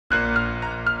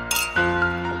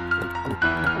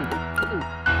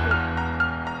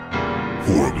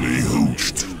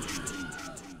Hooched.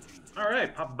 All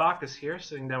right, Papa Bacchus here,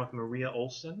 sitting down with Maria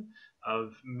Olsen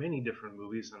of many different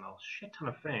movies and a shit ton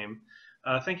of fame.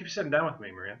 Thank you for sitting down with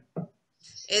me, Maria.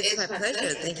 It's my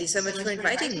pleasure. Thank you so much for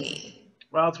inviting me.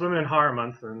 Well, it's Women in Horror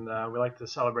Month, and we like to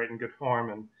celebrate in good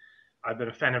form, and I've been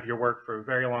a fan of your work for a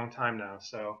very long time now,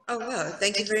 so... Oh, wow.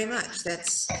 Thank you very much.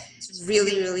 It's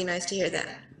really, really nice to hear that.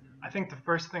 I think the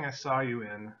first thing I saw you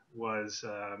in was...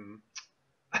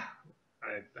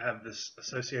 I have this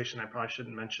association I probably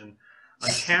shouldn't mention on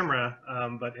camera,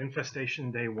 but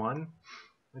Infestation Day 1.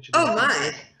 Oh,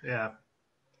 my! Yeah.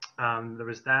 There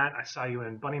was that. I saw you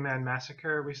in Bunnyman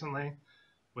Massacre recently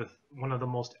with one of the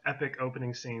most epic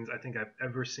opening scenes I think I've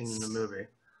ever seen in a movie.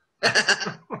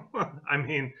 I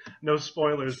mean, no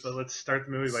spoilers, but let's start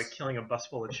the movie by killing a bus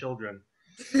full of children.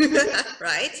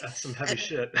 Right? That's some heavy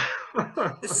shit.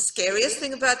 The scariest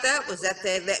thing about that was that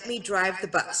they let me drive the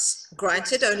bus.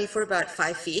 Granted, only for about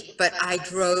 5 feet, but I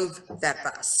drove that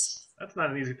bus. That's not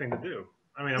an easy thing to do.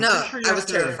 I mean, I'm No, pretty sure you I have was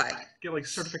to terrified. get like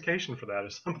certification for that or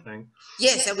something.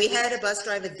 Yes, and we had a bus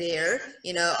driver there,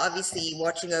 obviously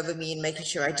watching over me and making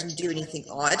sure I didn't do anything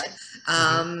odd.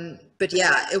 But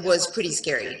yeah, it was pretty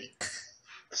scary.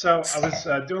 So I was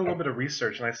doing a little bit of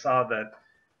research, and I saw that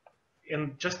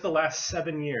in just the last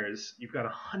 7 years, you've got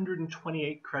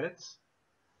 128 credits.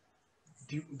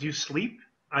 Do you sleep?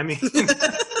 I mean,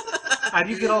 how do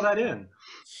you get all that in?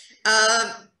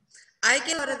 I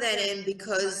get a lot of that in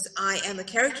because I am a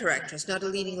character actress, not a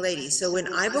leading lady. So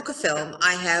when I book a film,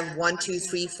 I have 1, 2,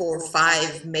 3, 4,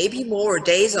 5, maybe more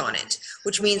days on it,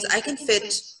 which means I can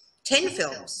fit 10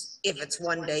 films if it's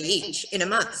 1 day each in a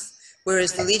month.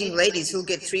 Whereas the leading ladies who'll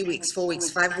get 3 weeks, 4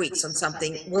 weeks, 5 weeks on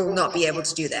something will not be able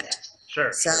to do that.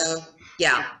 Sure. So,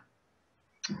 yeah.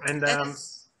 And,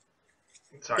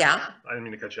 sorry, yeah. I didn't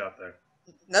mean to cut you off there.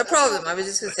 No problem. I was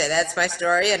just going to say that's my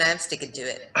story, and I'm sticking to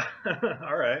it.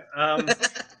 All right.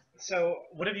 So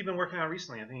what have you been working on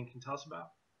recently? Anything you can tell us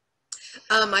about?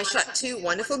 I shot 2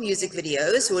 wonderful music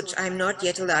videos, which I'm not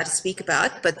yet allowed to speak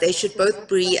about, but they should both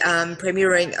be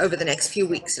premiering over the next few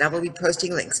weeks, and I will be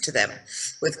posting links to them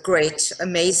with great,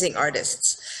 amazing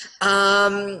artists.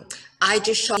 I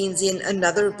just shot scenes in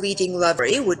Another Bleeding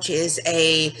Lovery, which is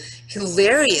a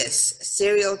hilarious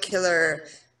serial killer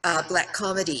black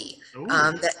comedy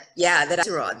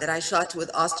that I shot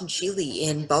with Austin Sheely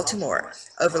in Baltimore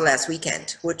over last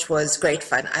weekend, which was great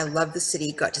fun. I love the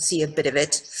city, got to see a bit of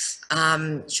it.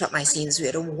 Shot my scenes. We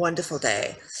had a wonderful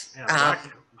day. Yeah,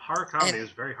 horror comedy is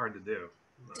very hard to do.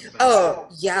 Oh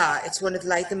yeah, it's one of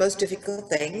the most difficult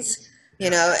things,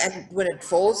 and when it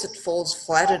falls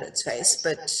flat on its face.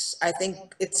 But I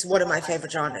think it's one of my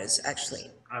favorite genres, actually.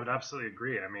 I would absolutely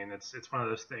agree. I mean, it's one of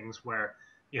those things where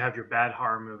you have your bad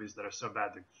horror movies that are so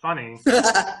bad they're funny,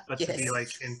 but Yes. to be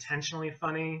intentionally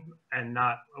funny and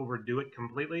not overdo it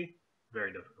completely,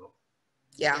 very difficult.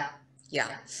 Yeah.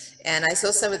 And I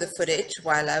saw some of the footage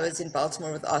while I was in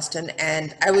Baltimore with Austin,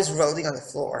 and I was rolling on the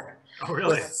floor. Oh,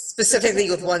 really? Specifically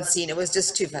with one scene. It was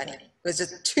just too funny. It was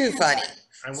just too funny.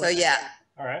 So, yeah.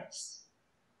 All right.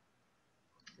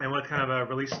 And what kind of a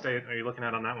release date are you looking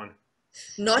at on that one?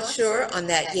 Not sure on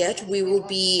that yet. We will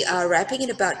be wrapping in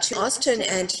about 2. Austin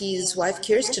and his wife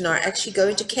Kirsten are actually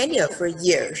going to Kenya for a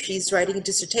year. She's writing a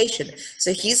dissertation.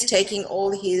 So he's taking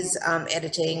all his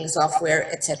editing software,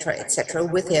 etc.,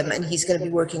 with him, and he's going to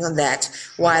be working on that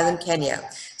while in Kenya.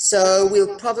 So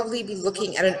we'll probably be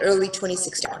looking at an early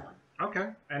 2016. Okay.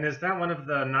 And is that one of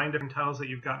the 9 different titles that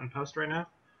you've got in post right now?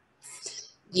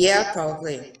 Yeah,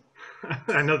 probably.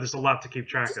 I know there's a lot to keep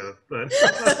track of, but...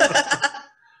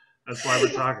 That's why we're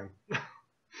talking.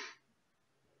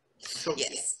 So,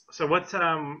 yes. So what's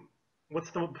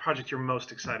the project you're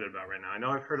most excited about right now? I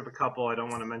know I've heard of a couple. I don't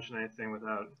want to mention anything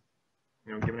without,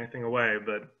 giving anything away.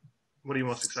 But what are you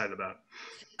most excited about?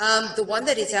 The one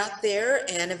that is out there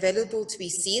and available to be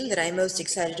seen that I'm most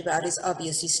excited about is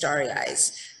obviously Starry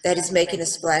Eyes. That is making a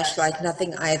splash like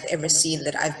nothing I've ever seen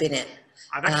that I've been in.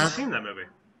 I've actually seen that movie.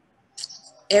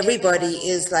 Everybody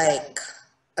is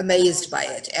amazed by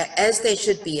it, as they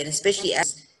should be, and especially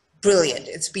as brilliant.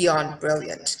 It's beyond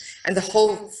brilliant. And the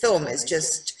whole film is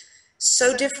just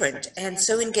so different and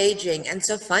so engaging and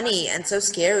so funny and so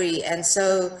scary and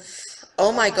so,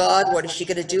 oh my God, what is she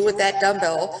going to do with that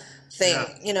dumbbell thing?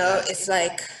 Yeah. It's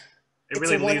it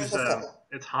really leaves, film.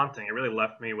 It's haunting. It really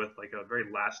left me with a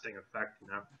very lasting effect,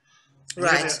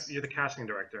 Right. You're the casting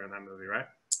director in that movie, right?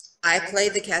 I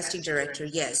played the casting director,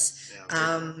 yes.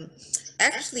 Yeah,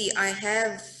 Actually, I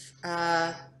have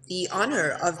the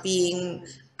honor of being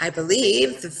I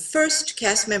believe, the first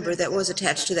cast member that was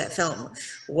attached to that film,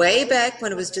 way back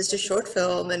when it was just a short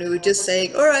film and we were just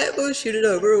saying, all right, we'll shoot it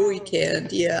over a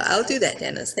weekend. Yeah, I'll do that,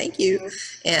 Dennis. Thank you.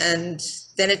 And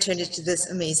then it turned into this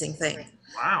amazing thing.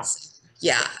 Wow.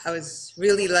 Yeah, I was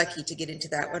really lucky to get into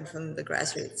that one from the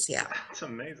grassroots. Yeah. That's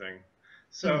amazing.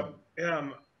 So,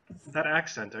 that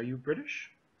accent, are you British?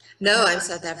 No, I'm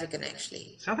South African,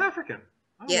 actually. South African.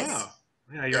 Oh, Yes. wow.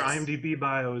 Yeah, your Yes. IMDb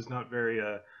bio is not very,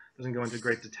 doesn't go into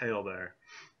great detail there.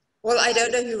 Well, I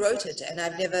don't know who wrote it, and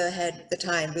I've never had the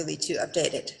time really to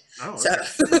update it. Oh, So,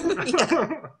 okay.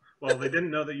 yeah. Well, they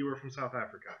didn't know that you were from South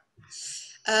Africa.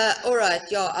 All right,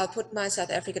 yeah, I'll put my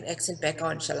South African accent back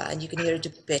on, shall I? And you can hear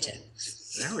it better.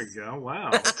 There we go.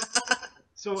 Wow.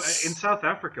 So, in South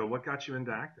Africa, what got you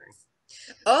into acting?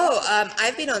 Oh,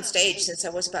 I've been on stage since I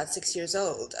was about 6 years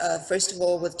old. First of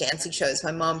all, with dancing shows.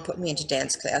 My mom put me into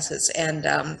dance classes, and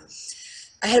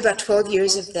I had about 12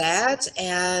 years of that.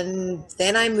 And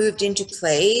then I moved into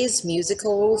plays,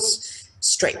 musicals,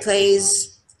 straight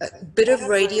plays, a bit of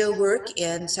radio work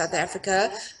in South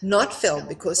Africa, not film,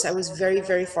 because I was very,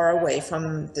 very far away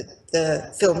from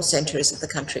the film centers of the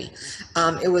country.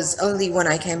 It was only when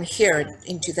I came here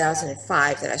in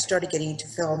 2005 that I started getting into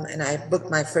film, and I booked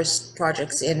my first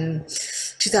projects in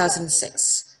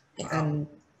 2006. And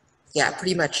yeah,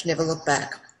 pretty much never looked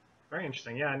back. Very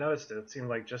interesting. Yeah, I noticed it. It seemed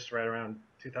like just right around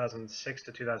 2006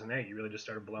 to 2008, you really just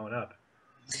started blowing up.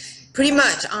 Pretty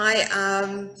much.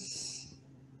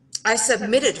 I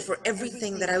submitted for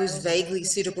everything that I was vaguely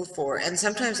suitable for, and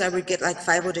sometimes I would get like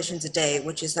 5 auditions a day,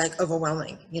 which is like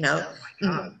overwhelming, you know? Oh my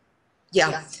God.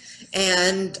 Yeah.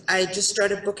 And I just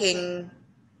started booking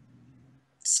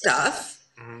stuff,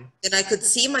 and I could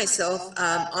see myself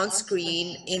on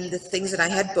screen in the things that I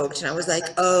had booked, and I was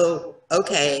like, oh,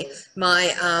 okay,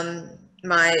 my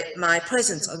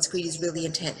presence on screen is really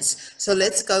intense. So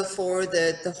let's go for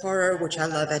the horror, which I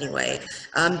love anyway,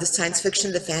 the science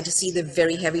fiction, the fantasy, the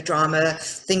very heavy drama,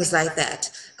 things like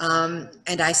that.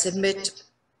 And I submit,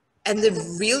 and the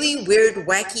really weird,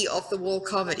 wacky, off-the-wall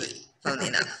comedy, funnily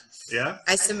enough. Yeah?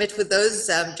 I submit with those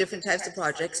different types of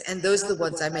projects, and those are the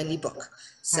ones I mainly book.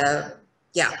 So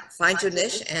yeah, find your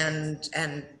niche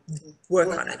and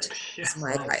work on it. That's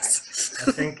my advice.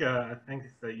 I think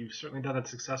that you've certainly done it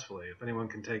successfully. If anyone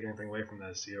can take anything away from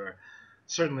this, you are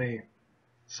certainly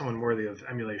someone worthy of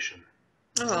emulation.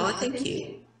 Oh, thank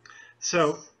you.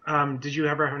 So, did you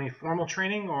ever have any formal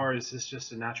training, or is this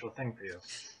just a natural thing for you?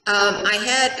 I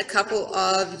had a couple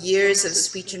of years of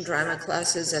speech and drama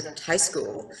classes at high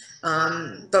school,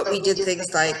 but we did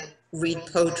things like read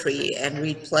poetry and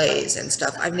read plays and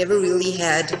stuff. I've never really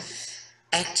had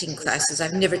acting classes.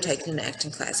 I've never taken an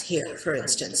acting class here, for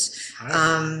instance.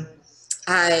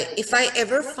 If I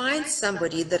ever find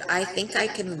somebody that I think I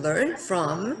can learn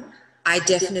from, I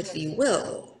definitely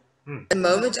will. The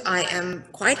moment I am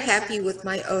quite happy with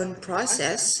my own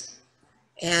process,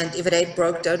 and if it ain't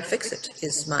broke, don't fix it,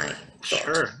 is my thought.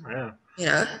 Sure, yeah. You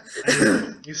know?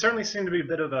 And you certainly seem to be a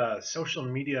bit of a social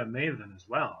media maven as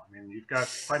well. I mean, you've got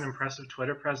quite an impressive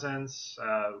Twitter presence.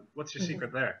 What's your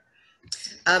secret there?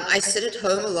 I sit at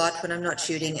home a lot when I'm not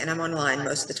shooting, and I'm online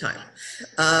most of the time.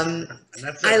 And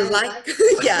that's it. I like,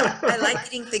 yeah, I like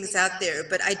getting things out there,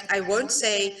 but I won't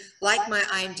say, like my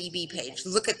IMDb page,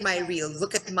 look at my reel,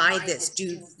 look at my this,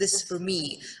 do this for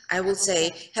me. I will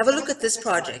say, have a look at this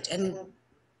project, and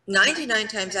 99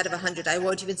 times out of 100, I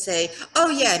won't even say,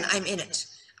 oh yeah, and I'm in it.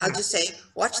 I'll just say,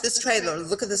 watch this trailer,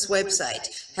 look at this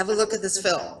website, have a look at this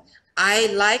film. I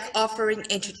like offering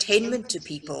entertainment to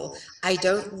people. I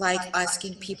don't like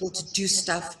asking people to do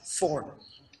stuff for me.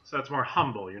 So it's more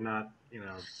humble. You're not,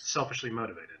 selfishly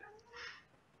motivated.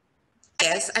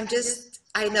 Yes,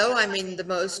 I know I'm in the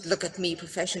most look at me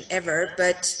profession ever,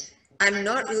 but I'm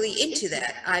not really into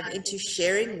that. I'm into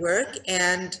sharing work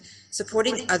and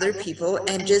supporting other people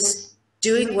and just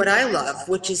doing what I love,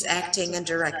 which is acting and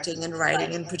directing and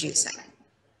writing and producing.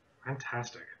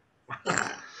 Fantastic.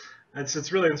 Yeah.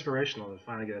 It's really inspirational to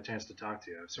finally get a chance to talk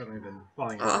to you. I've certainly been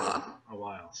following you for a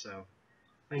while, so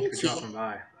thank you for dropping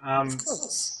by. Of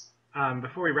course.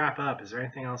 Before we wrap up, is there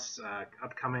anything else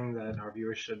upcoming that our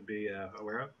viewers should be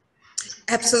aware of?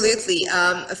 Absolutely.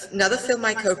 Another film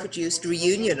I co-produced,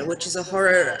 Reunion, which is a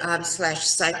horror slash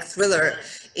psych thriller,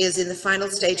 is in the final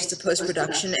stages of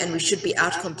post-production, and we should be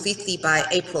out completely by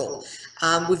April.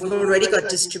 We've already got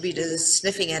distributors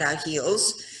sniffing at our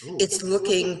heels. It's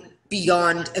looking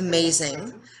beyond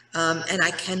amazing, and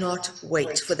I cannot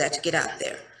wait for that to get out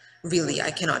there. Really,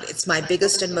 I cannot. It's my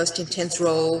biggest and most intense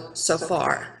role so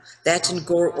far. That and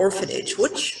Gore Orphanage,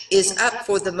 which is up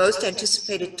for the most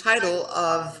anticipated title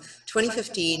of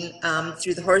 2015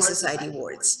 through the Horror Society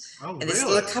Awards. Oh, And there's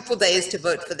still a really? couple days to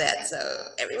vote for that, so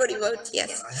everybody vote I have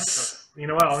yes. to. You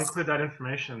know what? I'll include that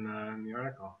information in the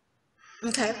article.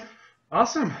 Okay.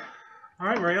 Awesome. All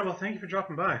right, Maria. Well, thank you for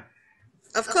dropping by.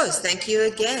 Of course. Thank you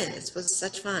again. This was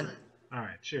such fun. All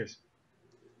right. Cheers.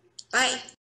 Bye.